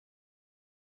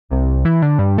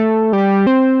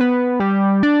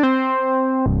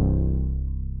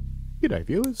G'day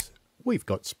viewers, we've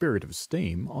got Spirit of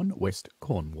Steam on West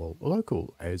Cornwall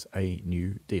Local as a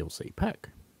new DLC pack.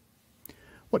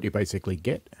 What you basically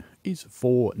get is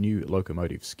 4 new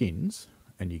locomotive skins,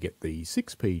 and you get the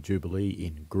 6p Jubilee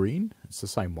in green, it's the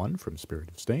same one from Spirit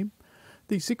of Steam,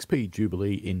 the 6p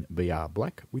Jubilee in BR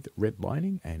black with red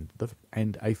lining and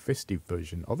a festive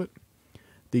version of it,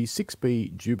 the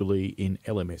 6p Jubilee in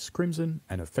LMS crimson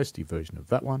and a festive version of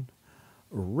that one,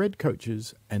 red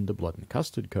coaches and the blood and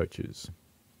custard coaches.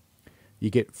 You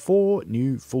get 4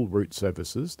 new full route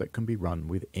services that can be run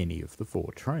with any of the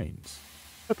 4 trains.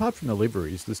 Apart from the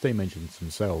liveries, the steam engines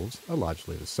themselves are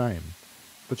largely the same.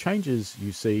 The changes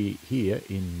you see here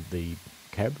in the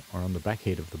cab are on the back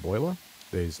head of the boiler.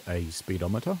 There's a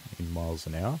speedometer in miles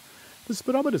an hour. The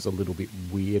speedometer is a little bit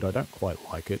weird, I don't quite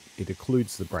like it. It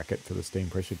occludes the bracket for the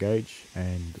steam pressure gauge,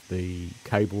 and the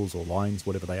cables or lines,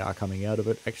 whatever they are coming out of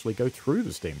it, actually go through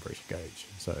the steam pressure gauge.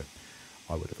 So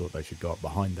I would have thought they should go up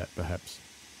behind that perhaps.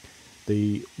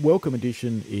 The welcome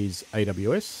addition is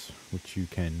AWS, which you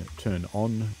can turn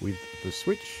on with the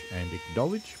switch and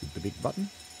acknowledge with the big button.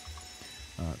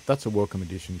 That's a welcome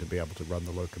addition to be able to run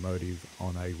the locomotive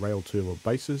on a rail tour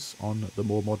basis on the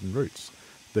more modern routes.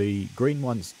 The green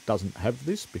ones doesn't have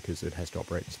this because it has to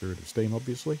operate in Spirit of Steam,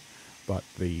 obviously, but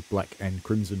the black and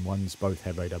crimson ones both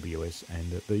have AWS and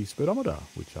the speedometer,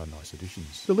 which are nice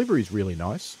additions. The livery is really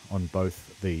nice on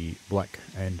both the black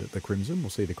and the crimson. We'll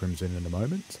see the crimson in a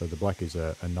moment. So the black is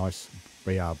a nice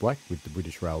BR black with the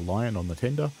British Rail lion on the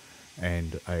tender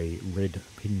and a red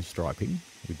pinstriping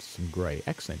with some grey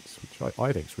accents, which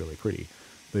I think is really pretty.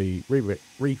 The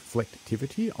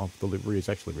reflectivity of the livery is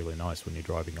actually really nice when you're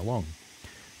driving along.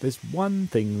 There's one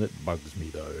thing that bugs me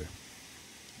though,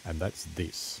 and that's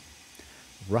this.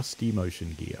 Rusty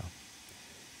motion gear.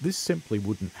 This simply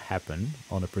wouldn't happen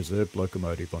on a preserved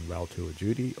locomotive on rail tour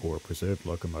duty or a preserved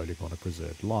locomotive on a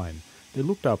preserved line. They're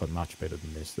looked after much better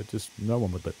than this. That just no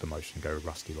one would let the motion go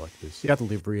rusty like this. The other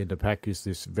livery in the pack is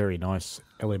this very nice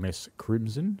LMS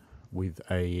crimson with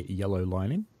a yellow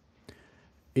lining.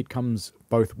 It comes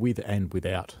both with and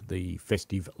without the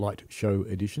festive light show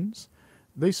editions.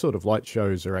 These sort of light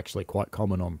shows are actually quite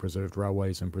common on preserved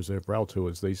railways and preserved rail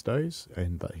tours these days,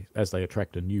 and as they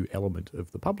attract a new element of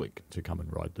the public to come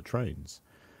and ride the trains.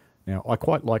 Now, I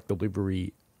quite like the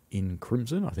livery in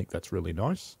crimson. I think that's really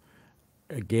nice.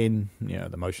 Again,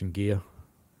 the motion gear,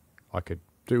 I could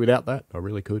do without that. I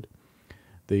really could.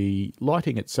 The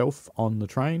lighting itself on the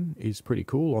train is pretty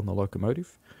cool on the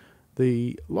locomotive.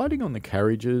 The lighting on the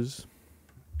carriages,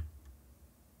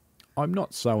 I'm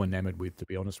not so enamoured with, to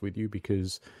be honest with you,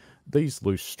 because these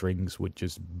loose strings would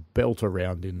just belt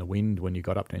around in the wind when you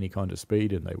got up to any kind of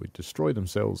speed, and they would destroy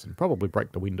themselves and probably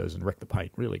break the windows and wreck the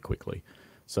paint really quickly.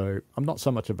 So I'm not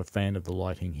so much of a fan of the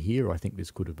lighting here. I think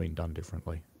this could have been done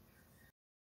differently.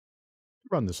 To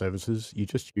run the services, you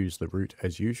just use the route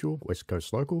as usual, West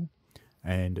Coast Local,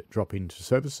 and drop into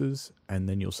services, and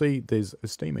then you'll see there's a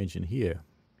steam engine here.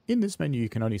 In this menu you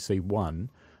can only see one,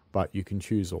 but you can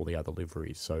choose all the other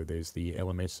liveries. So there's the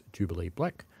LMS Jubilee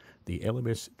Black, the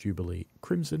LMS Jubilee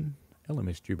Crimson,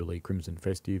 LMS Jubilee Crimson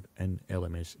Festive, and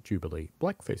LMS Jubilee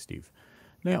Black Festive.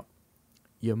 Now,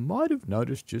 you might have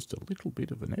noticed just a little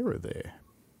bit of an error there.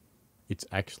 It's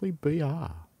actually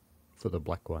BR for the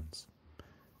black ones.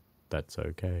 That's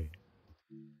okay.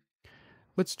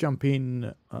 Let's jump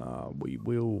in.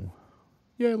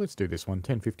 Let's do this one.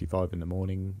 10:55 in the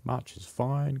morning. March is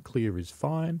fine. Clear is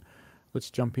fine. Let's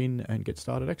jump in and get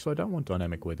started. Actually, I don't want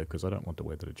dynamic weather because I don't want the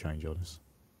weather to change on us.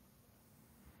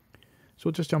 So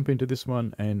we'll just jump into this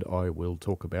one and I will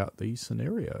talk about these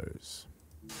scenarios.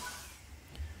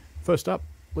 First up,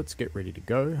 let's get ready to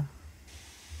go.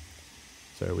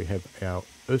 So we have our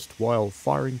erstwhile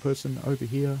firing person over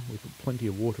here with plenty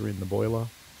of water in the boiler.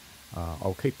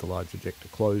 I'll keep the large ejector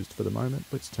closed for the moment.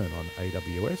 Let's turn on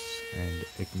AWS and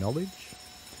acknowledge.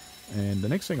 And the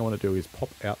next thing I want to do is pop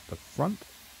out the front,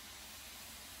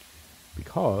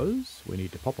 because we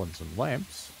need to pop on some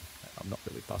lamps. I'm not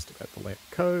really fussed about the lamp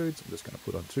codes. I'm just going to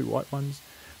put on 2 white ones.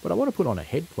 But I want to put on a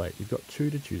head plate. You've got 2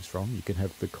 to choose from. You can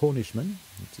have the Cornishman,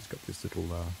 which has got this little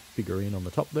figurine on the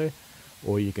top there,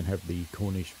 or you can have the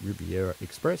Cornish Riviera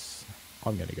Express.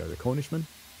 I'm going to go the Cornishman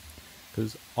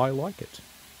because I like it.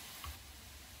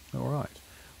 Alright,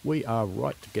 we are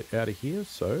right to get out of here,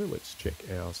 so let's check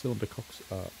our cylinder cocks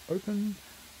are open.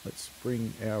 Let's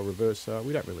bring our reverser.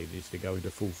 We don't really need to go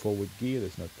into full forward gear,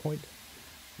 there's no point.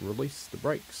 Release the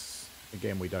brakes.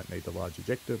 Again, we don't need the large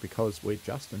ejector because we're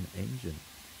just an engine.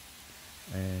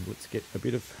 And let's get a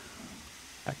bit of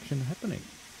action happening.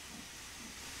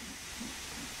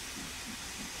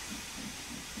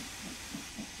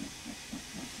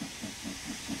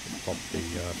 pop the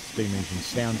steam engine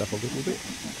sound up a little bit,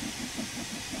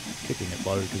 keeping it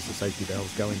low because the safety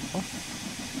valve's going off.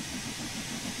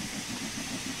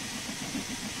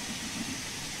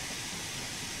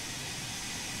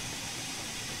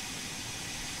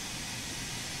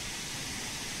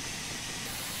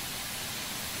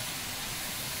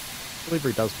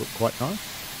 Delivery does look quite nice.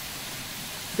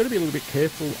 You've got to be a little bit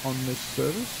careful on this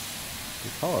service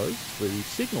because the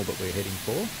signal that we're heading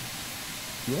for,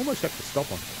 you almost have to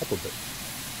stop on top of it.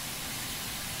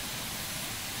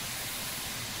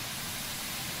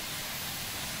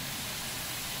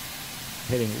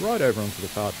 Heading right over onto the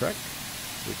car track,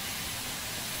 which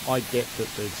I get that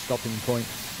there's stopping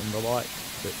points and the like,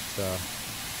 but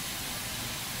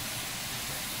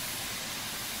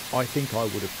I think I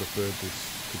would have preferred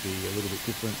this to be a little bit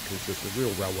different because as a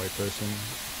real railway person,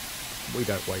 we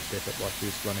don't waste effort like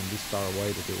this running this far away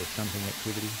to do a shunting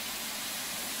activity.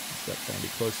 Is that going to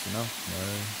be close enough? No,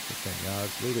 15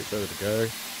 yards, a little bit further to go.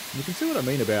 And you can see what I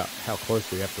mean about how close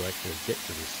we have to actually get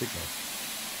to this signal.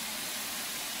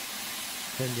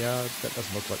 10 yards, that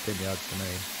doesn't look like 10 yards to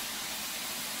me.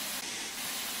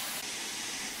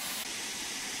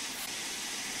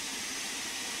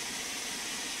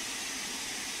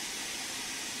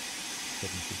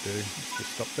 Should do. Let's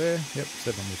just stop there. Yep,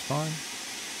 7 was fine.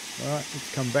 Alright, let's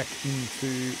come back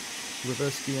into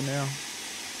reverse gear now.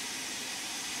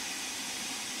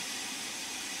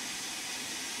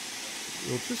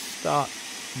 We'll just start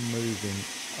moving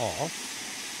off.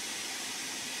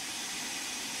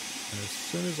 And as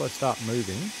soon as I start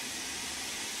moving,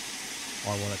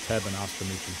 I want to tab and ask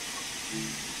permission.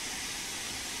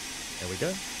 There we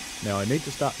go. Now I need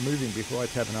to start moving before I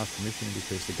tab and ask permission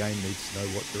because the game needs to know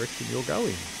what direction you're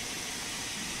going.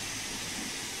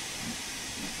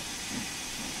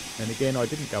 And again, I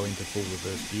didn't go into full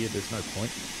reverse gear, there's no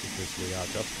point because we are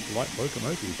just light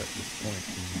locomotive at this point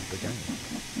in the game.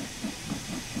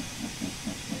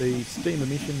 The steam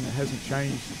emission hasn't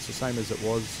changed, it's the same as it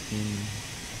was in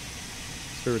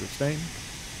Spirit of Steam.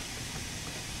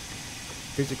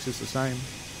 Physics is the same,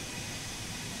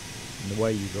 and the way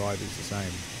you drive is the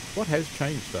same. What has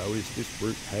changed though is this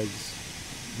route has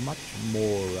much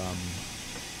more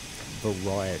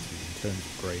variety in terms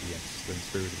of gradients than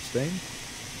Spirit of Steam,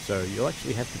 so you'll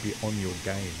actually have to be on your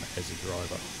game as a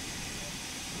driver,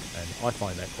 and I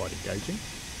find that quite engaging.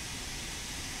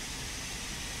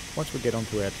 Once we get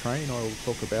onto our train, I'll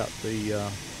talk about the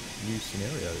new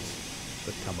scenarios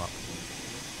that come up.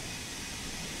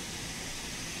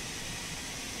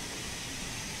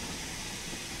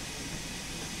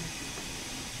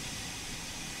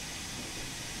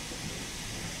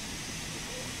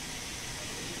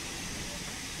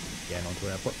 Onto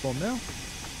our platform now.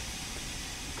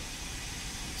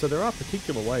 So there are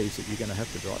particular ways that you're going to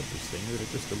have to drive this thing that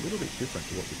are just a little bit different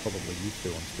to what you're probably used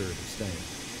to on Spirit of Steam.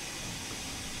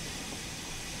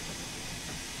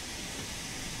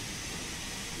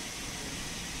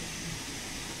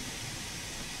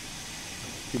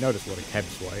 If you notice what a cab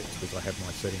sway, it's because I have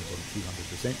my settings on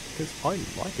 200% because I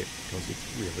like it because it's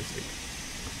realistic.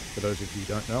 For those of you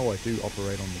who don't know, I do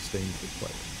operate on the Steam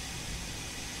footplate.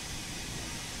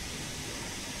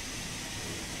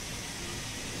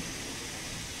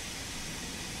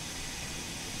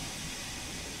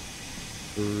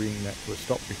 Bring that to a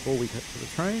stop before we get to the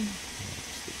train.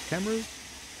 Switch cameras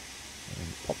and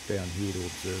pop down here to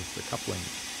observe the coupling.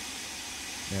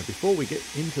 Now before we get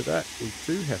into that, we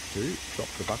do have to drop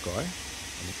the buckeye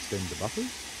and extend the buffers.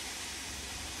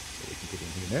 So we can get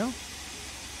in here now.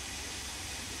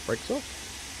 Brakes off.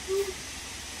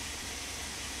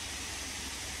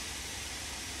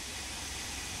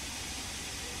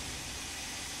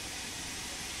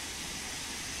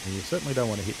 And you certainly don't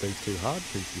want to hit these too hard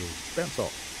because you'll bounce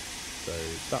off. So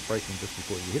start braking just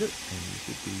before you hit it and you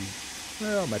should be,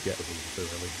 well, maybe that was a little too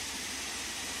early.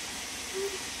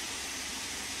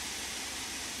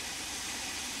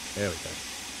 There we go.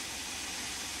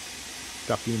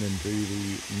 Duck in and do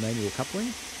the manual coupling.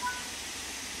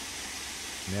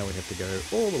 Now we have to go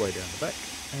all the way down the back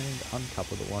and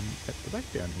uncouple the one at the back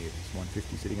down here. There's 150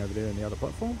 sitting over there on the other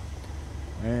platform.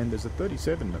 And there's a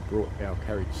 37 that brought our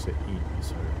carriage set in,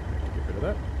 so we have to get rid of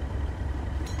that.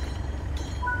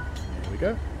 There we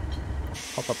go.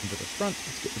 Hop up into the front,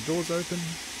 let's get the doors open,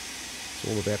 so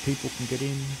all of our people can get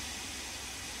in,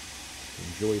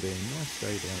 enjoy their nice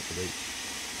day down at the beach.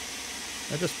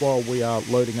 Now just while we are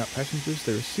loading up passengers,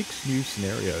 there are 6 new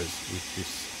scenarios with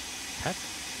this pack.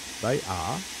 They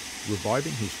are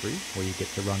Reviving History, where you get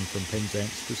to run from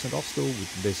Penzance to St Austell.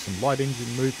 There's some light engine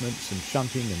movement, some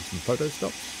shunting and some photo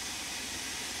stops.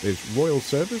 There's Royal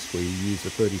Service, where you use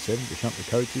the 37 to shunt the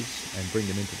coaches and bring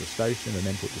them into the station and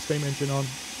then put the steam engine on.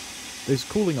 There's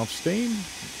cooling off steam,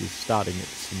 which is starting at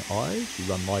some eyes. You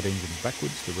run light engines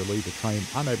backwards to relieve a train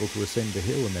unable to ascend the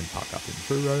hill and then park up in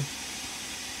Truro.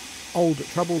 Old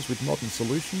troubles with modern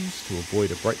solutions. To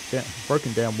avoid a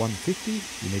broken down 150,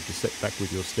 you need to set back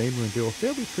with your steamer and do a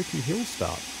fairly tricky hill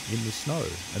start in the snow,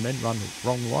 and then run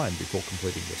wrong line before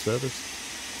completing your service,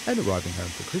 and arriving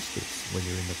home for Christmas when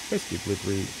you're in the festive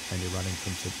livery and you're running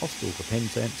from St Austell to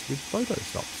Penzance with photo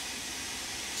stops.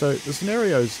 So the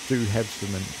scenarios do have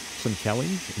some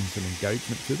challenge and some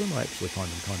engagement to them. I actually find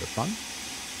them kind of fun.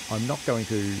 I'm not going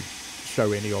to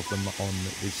show any of them on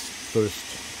this first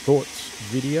thoughts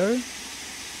video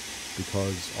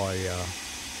because I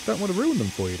don't want to ruin them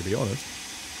for you, to be honest.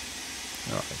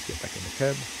 Alright, let's get back in the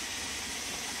cab.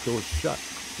 Doors shut,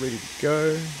 ready to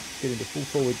go. Get into full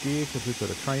forward gear because we've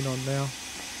got a train on now.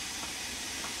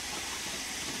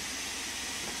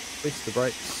 Fix the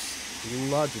brakes.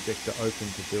 Large ejector open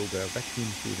to build our vacuum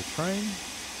through the train.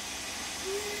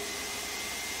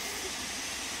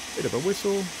 Bit of a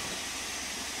whistle.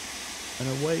 And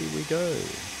away we go.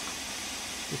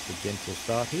 Just a gentle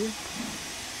start here.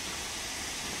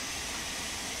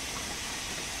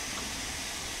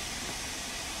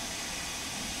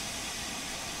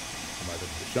 Come over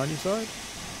to the shiny side.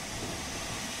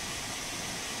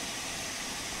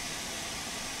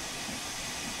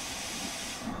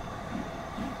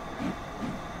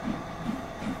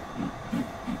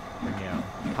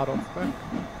 Off back.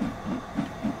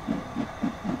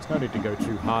 It's no need to go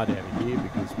too hard out of here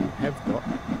because we have got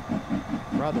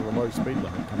rather a low speed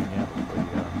limit coming out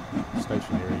of the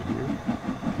station area here,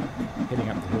 heading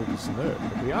up the hill to St Erb,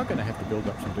 but we are going to have to build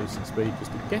up some decent speed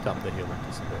just to get up the hill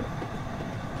into St Erb.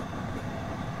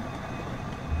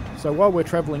 So while we're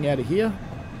travelling out of here,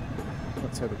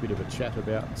 let's have a bit of a chat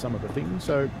about some of the things.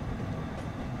 So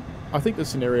I think the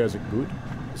scenarios are good.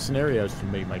 The scenarios for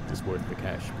me make this worth the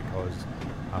cash because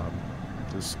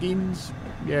the skins,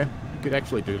 yeah, you could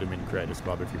actually do them in Creators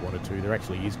Club if you wanted to. There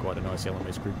actually is quite a nice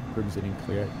LMS Crimson in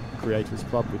Creators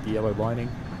Club with the yellow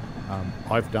lining.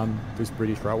 I've done this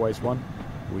British Railways one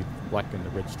with black and the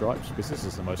red stripes because this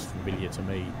is the most familiar to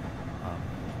me.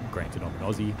 Granted, I'm an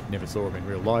Aussie, never saw them in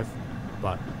real life,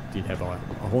 but did have a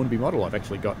Hornby model. I've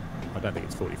actually got, I don't think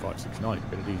it's 45690,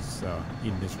 but it is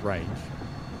in this range.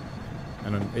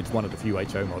 And it's one of the few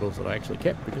HO models that I actually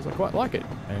kept because I quite like it,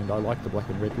 and I like the black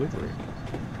and red livery.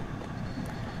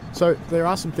 So there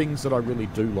are some things that I really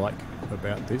do like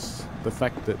about this. The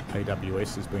fact that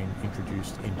AWS has been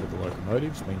introduced into the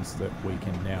locomotives means that we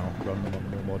can now run them on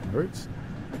more modern routes.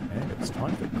 And it's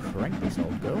time to crank this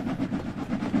old girl.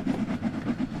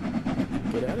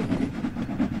 Get out of here.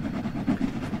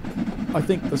 I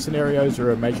think the scenarios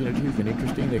are imaginative and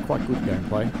interesting. They're quite good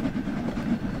gameplay.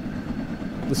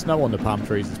 The snow on the palm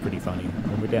trees is pretty funny.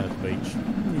 When we're down at the beach,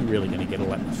 you're really going to get all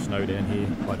that much snow down here?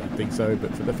 I don't think so,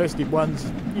 but for the festive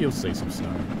ones, you'll see some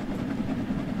snow.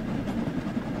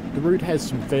 The route has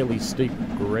some fairly steep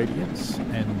gradients,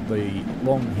 and the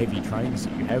long, heavy trains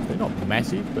that you have, they're not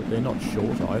massive, but they're not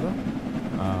short either.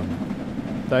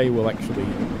 They will actually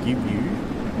give you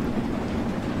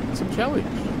some challenge,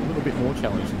 a little bit more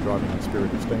challenge than driving on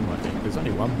Spirit of Steam, I think. There's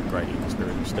only one gradient in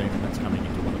Spirit of Steam, and that's coming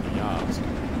into one of the yards.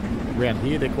 Around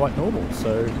here they're quite normal,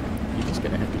 so you're just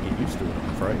going to have to get used to it, I'm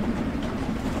afraid.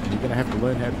 And you're going to have to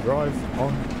learn how to drive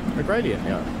on a gradient.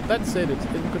 Now, that said,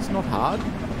 it's not hard.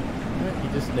 You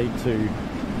just need to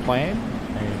plan,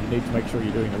 and you need to make sure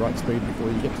you're doing the right speed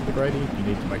before you get to the gradient. You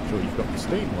need to make sure you've got the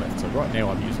steam left. So right now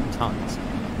I'm using tons,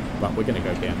 but we're going to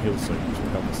go downhill soon, which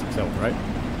will help us accelerate,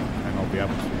 and I'll be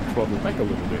able to throttle back a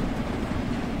little bit.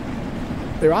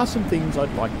 There are some things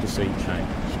I'd like to see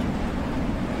changed.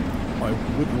 I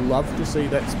would love to see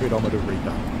that speedometer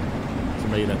redone. To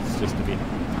me, that's just a bit...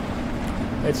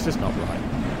 It's just not right.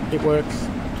 It works,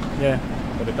 yeah,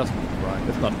 but it doesn't look right.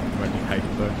 It's not to make me hate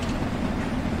it, though.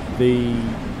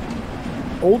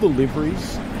 All the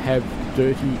liveries have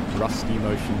dirty, rusty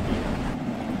motion gear.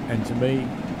 And to me,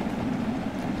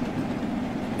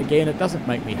 again, it doesn't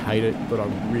make me hate it, but I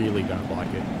really don't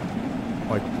like it.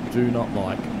 I do not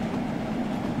like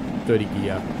dirty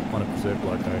gear on a preserved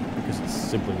loco because it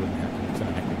simply wouldn't happen. It's an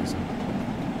anachronism.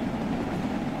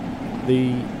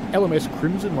 The LMS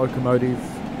Crimson locomotive,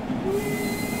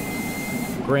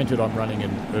 granted I'm running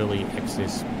an early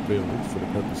access build for the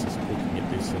purposes of looking at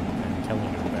this and telling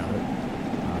you about it.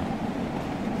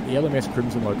 The LMS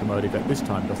Crimson locomotive at this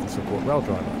time doesn't support rail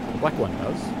driver. The black one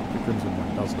does, the Crimson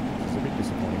one doesn't, which is a bit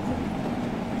disappointing for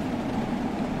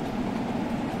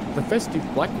me. The festive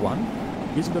black one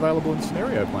isn't available in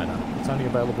Scenario Planner. It's only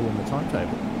available in the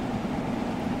timetable.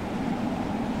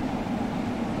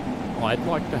 I'd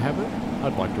like to have it,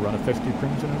 I'd like to run a festive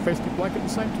crimson and a festive black at the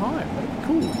same time. That'd be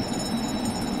cool.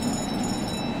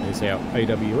 There's our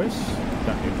AWS.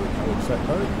 Don't need to acknowledge that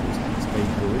though, because it's a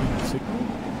green signal.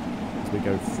 As we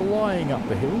go flying up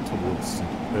the hill towards St.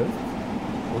 Earth.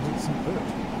 Or is it St. Earth?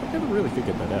 I've never really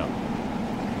figured that out.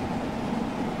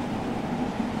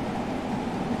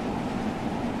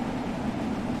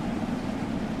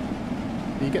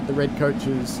 You get the red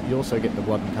coaches, you also get the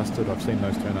blood and custard. I've seen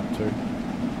those turn up too.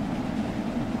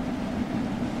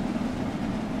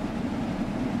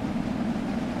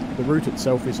 The route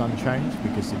itself is unchanged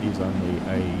because it is only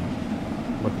a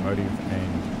locomotive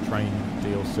and train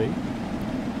DLC.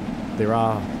 There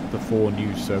are the 4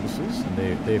 new services, and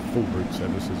they're full route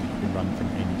services that you can run from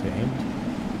end to end.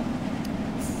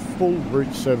 Full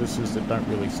route services that don't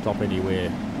really stop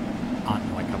anywhere aren't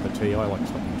my cup of tea. I like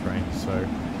stopping trains, so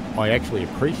I actually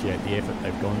appreciate the effort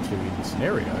they've gone to in the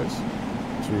scenarios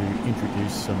to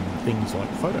introduce some things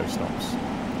like photo stops.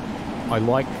 I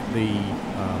like the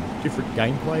different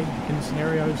gameplay in the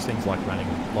scenarios, things like running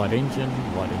light engine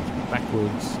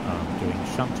backwards, doing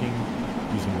shunting,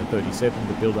 using the 37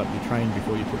 to build up your train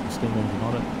before you put the steam engine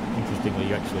on it. Interestingly,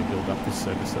 you actually build up this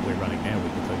service that we're running now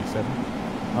with the 37.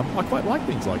 I quite like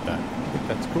things like that. I think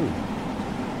that's cool.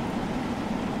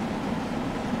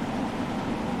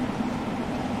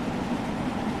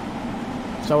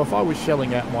 So if I was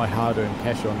shelling out my hard-earned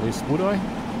cash on this, would I?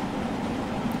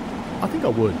 I think I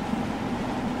would.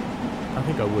 I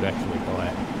think I would actually buy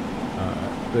it.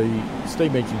 The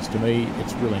steam engines, to me,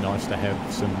 it's really nice to have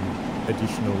some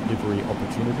additional livery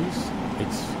opportunities.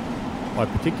 I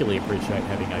particularly appreciate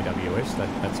having AWS,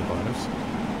 that's a bonus,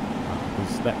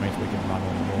 because that means we can run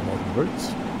on more modern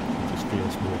routes. It just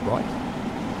feels more bright.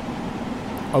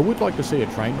 I would like to see a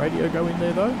train radio go in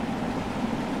there though.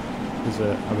 There's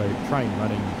a train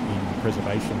running in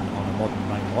preservation on a modern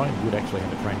main line would actually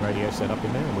have a train radio set up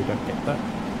in there, and we don't get that.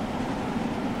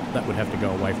 That would have to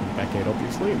go away from the back end,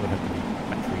 obviously. It would have to be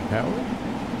battery powered,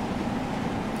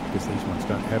 because these ones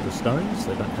don't have the stones,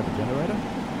 they don't have a generator.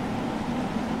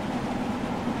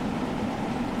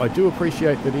 I do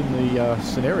appreciate that in the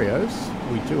scenarios,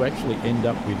 we do actually end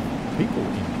up with people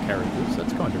in the carriages.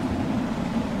 That's kind of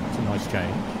cool. It's a nice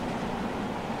change.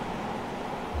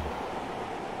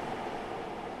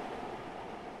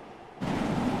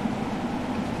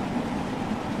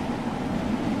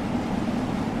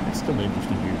 Still an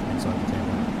interesting view from inside the town.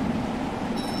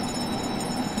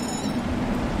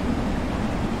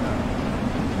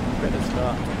 Better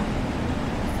start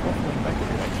throttling back a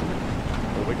bit actually,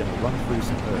 or we're going to run through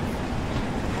some earth.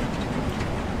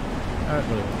 I don't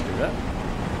really want to do that,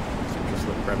 so we'll just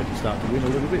let gravity start to win a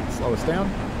little bit, slow us down.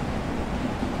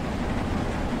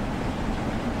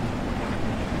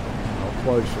 I'll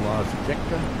close the large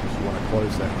ejector, because you want to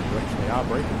close that when you actually are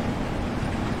braking.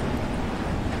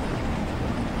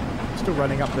 Still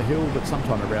running up the hill, but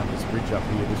sometime around this bridge up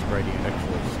here, this gradient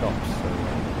actually stops. So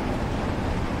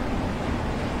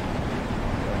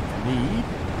need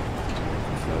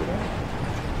to slow down.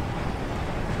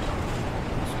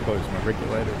 Just close my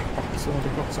regulator and pop the cylinder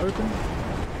box open.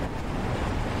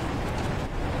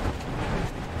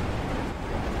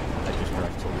 That just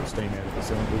drags all the steam out of the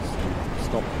cylinders to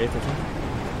stop efforting.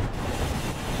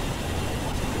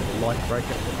 Bit of a light brake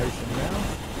application now.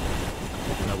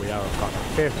 Even though we are a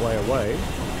fair way away,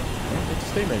 it's a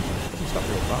steam engine. It doesn't stop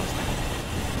real fast.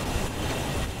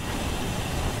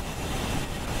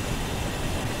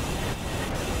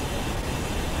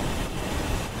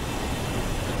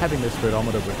 Having this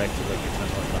speedometer would actually let you turn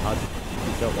like the HUD if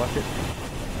you felt like it.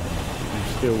 You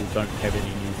still don't have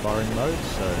any new firing modes,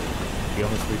 so to be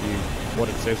honest with you, what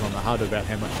it says on the HUD about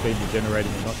how much speed you're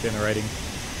generating or not generating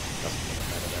doesn't really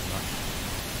matter that much.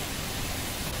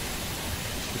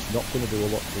 Not going to do a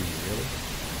lot for you, really.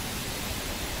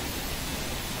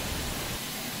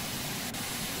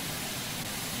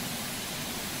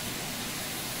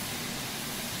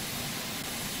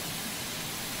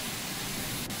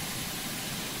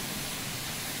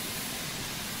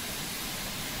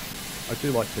 I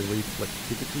do like the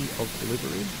reflectivity of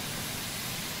delivery.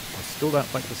 I still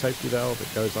don't like the safety valve,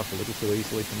 it goes up a little too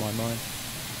easily for my mind.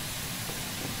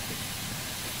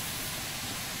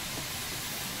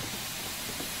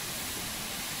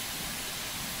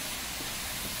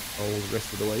 All the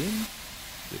rest of the way in,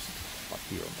 just up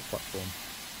here on the platform.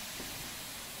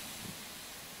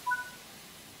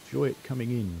 Enjoy it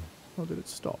coming in. Oh, did it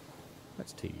stop?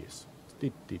 That's tedious.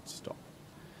 It did stop.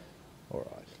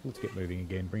 Alright, let's get moving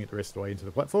again. Bring it the rest of the way into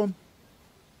the platform.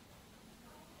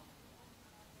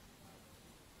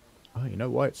 Oh, you know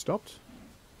why it stopped?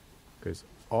 Because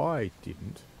I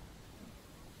didn't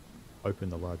open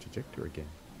the large ejector again.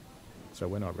 So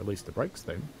when I released the brakes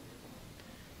then,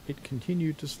 it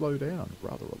continued to slow down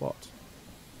rather a lot.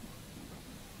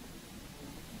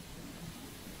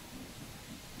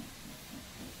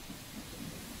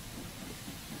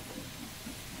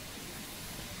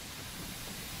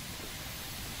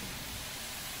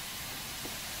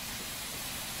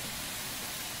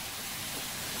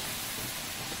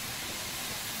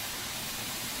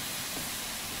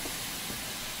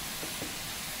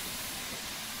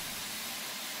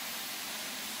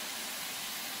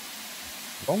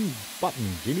 Wrong button,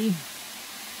 Jimmy.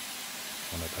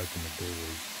 Want to open the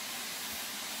doors.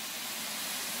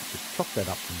 Just chalk that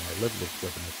up to my level of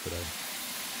cleverness today.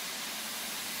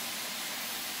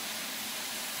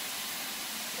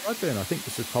 Right then, I think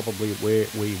this is probably where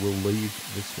we will leave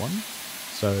this one.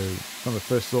 So, from a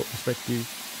first thought perspective,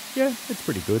 yeah, it's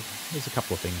pretty good. There's a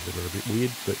couple of things that are a bit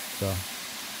weird, but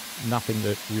nothing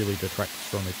that really detracts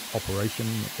from its operation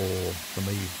or, for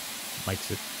me,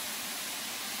 makes it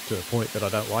to a point that I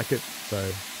don't like it. So,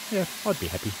 yeah, I'd be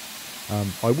happy.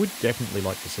 I would definitely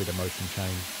like to see the motion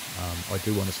change. I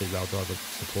do want to see rail driver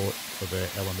support for the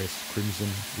LMS Crimson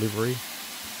livery.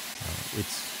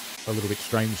 It's a little bit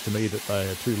strange to me that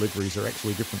the two liveries are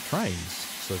actually different trains,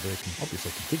 so they're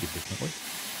obviously configured differently.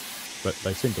 But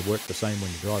they seem to work the same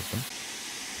when you drive them.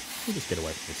 We'll just get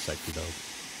away from this safety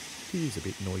valve. It is a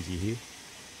bit noisy here.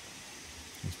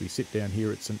 As we sit down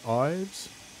here at St Ives,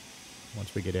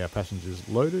 once we get our passengers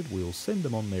loaded, we'll send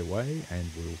them on their way and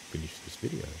we'll finish this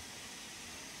video.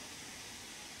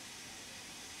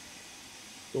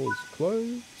 Doors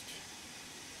closed.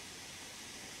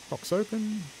 Box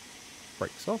open.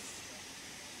 Brakes off.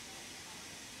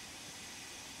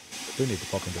 I do need to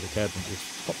pop into the cab and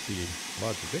just pop the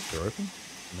large ejector open,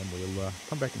 and then we'll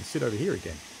come back and sit over here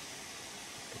again.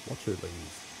 Watch her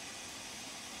leave.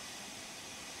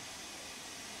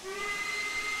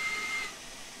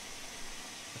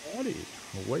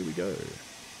 Alrighty, away we go.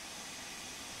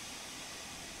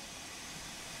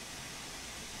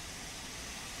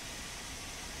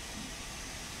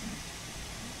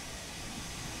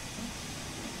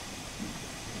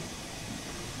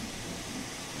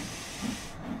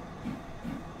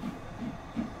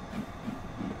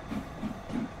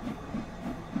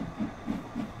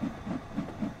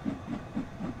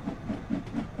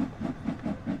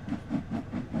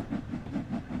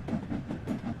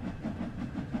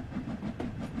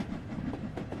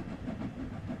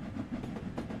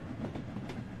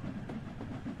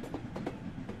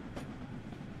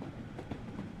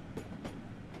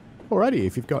 Alrighty,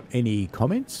 if you've got any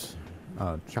comments,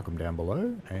 chuck them down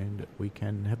below and we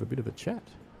can have a bit of a chat.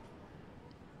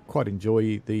 Quite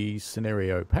enjoy the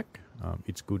scenario pack.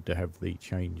 It's good to have the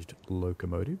changed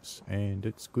locomotives, and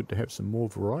it's good to have some more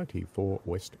variety for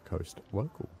West Coast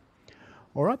Local.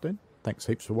 Alright then, thanks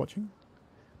heaps for watching.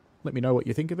 Let me know what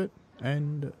you think of it,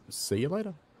 and see you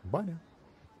later. Bye now.